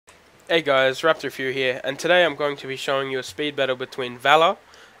Hey guys, RAPTOR of FURY here, and today I'm going to be showing you a speed battle between Valor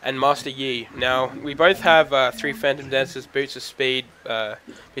and Master Yi. Now, we both have 3 Phantom Dancers, boots of speed,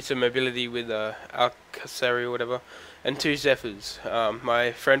 bits of mobility with Alcaceri or whatever, and 2 Zephyrs.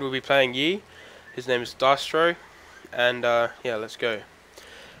 My friend will be playing Yi, his name is Dystro, and yeah, let's go.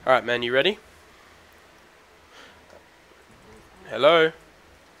 Alright man, you ready? Hello?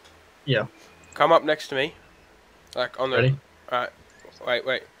 Yeah. Come up next to me. Like on the... Ready? Alright,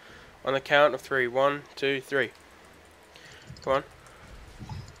 wait. On the count of 3. 1, 2, 3. Come on.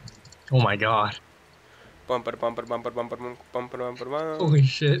 Oh my god. Holy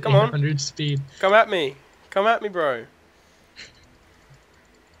shit. Come on. 800 speed. Come at me. Come at me, bro.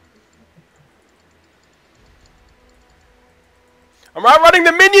 I'm outrunning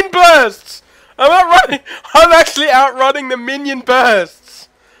the minion bursts! I'm actually outrunning the minion bursts!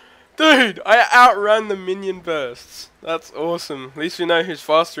 Dude, I outrun the minion bursts. That's awesome. At least we know who's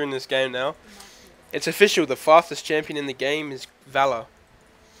faster in this game now. It's official, the fastest champion in the game is Valor.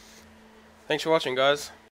 Thanks for watching, guys.